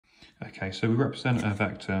Okay, so we represent a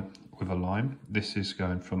vector with a line. This is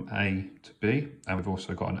going from A to B, and we've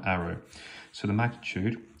also got an arrow. So the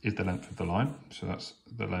magnitude is the length of the line, so that's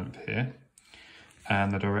the length here,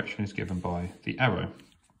 and the direction is given by the arrow.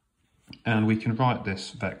 And we can write this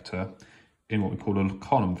vector in what we call a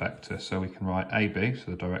column vector. So we can write AB, so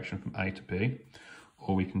the direction from A to B,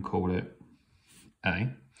 or we can call it A.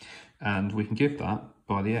 And we can give that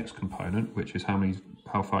by the x component, which is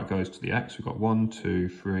how far it goes to the x. We've got 1, 2,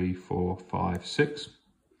 3, 4, 5, 6. So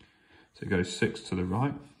it goes 6 to the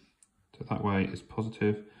right. So that way is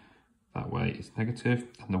positive, that way is negative,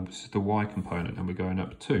 and then this is the y component, and we're going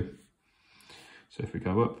up 2. So if we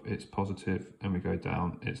go up, it's positive, and we go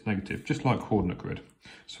down, it's negative, just like coordinate grid.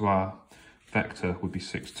 So our vector would be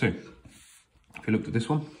 6, 2. If we looked at this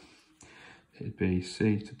one, it'd be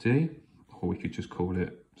C to D, or we could just call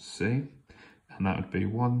it C, and that would be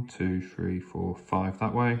 1, 2, 3, 4, 5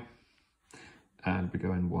 that way, and we're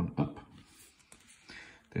going 1 up.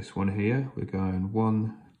 This one here, we're going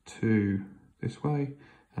 1, 2 this way,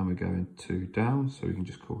 and we're going 2 down, so we can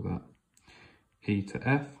just call that E to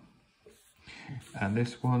F. And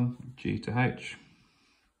this one, G to H.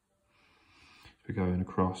 We're going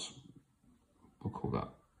across, we'll call that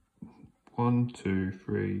 1, 2,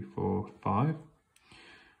 3, 4, 5.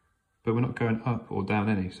 But we're not going up or down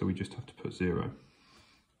any, so we just have to put 0.